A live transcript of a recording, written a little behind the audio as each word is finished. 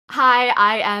Hi,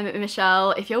 I am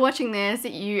Michelle. If you're watching this,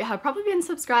 you have probably been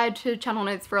subscribed to Channel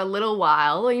Notes for a little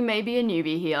while, or you may be a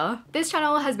newbie here. This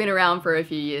channel has been around for a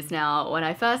few years now. When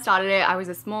I first started it, I was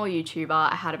a small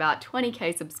YouTuber. I had about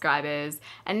 20k subscribers,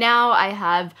 and now I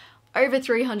have over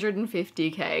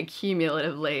 350k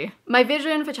cumulatively. My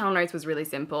vision for Channel Notes was really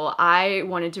simple. I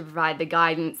wanted to provide the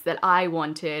guidance that I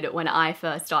wanted when I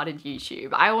first started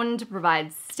YouTube. I wanted to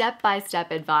provide step-by-step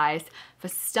advice for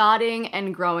starting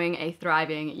and growing a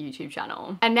thriving YouTube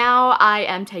channel. And now I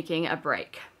am taking a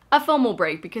break. A formal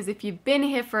break, because if you've been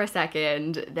here for a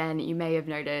second, then you may have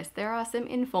noticed there are some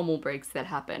informal breaks that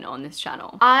happen on this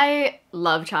channel. I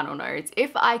love Channel Notes.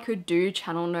 If I could do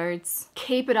Channel Notes,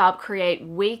 keep it up, create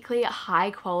weekly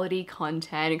high quality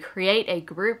content, create a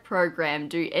group program,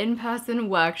 do in-person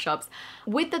workshops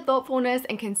with the thoughtfulness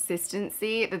and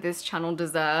consistency that this channel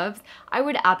deserves, I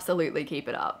would absolutely keep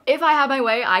it up. If I had my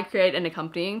way, I'd create an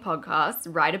accompanying podcast,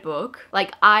 write a book,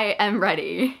 like I am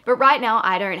ready. But right now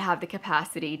I don't have the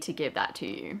capacity to give that to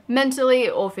you, mentally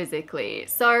or physically,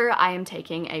 so I am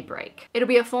taking a break. It'll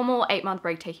be a formal 8-month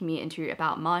break taking me into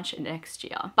about March next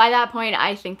year. By that point,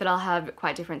 I think that I'll have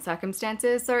quite different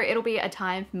circumstances, so it'll be a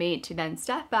time for me to then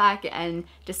step back and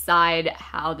decide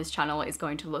how this channel is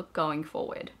going to look going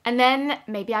forward. And then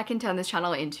maybe I can turn this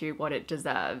channel into what it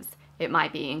deserves. It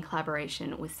might be in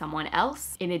collaboration with someone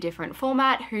else in a different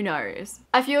format, who knows?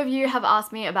 A few of you have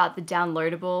asked me about the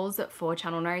downloadables for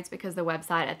Channel Notes because the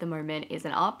website at the moment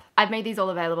isn't up. I've made these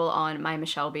all available on my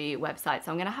MuchelleB website,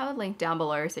 so I'm gonna have a link down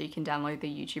below so you can download the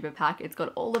YouTuber pack. It's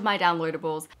got all of my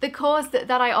downloadables. The course that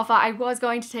I offer, I was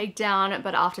going to take down,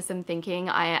 but after some thinking,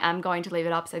 I am going to leave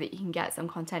it up so that you can get some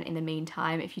content in the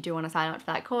meantime if you do want to sign up for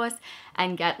that course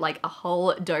and get like a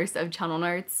whole dose of Channel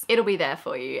Notes. It'll be there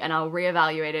for you, and I'll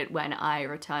reevaluate it when I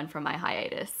return from my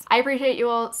hiatus. I appreciate you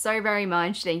all so very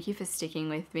much. Thank you for sticking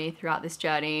with me throughout this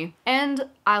journey, and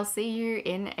I'll see you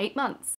in 8 months.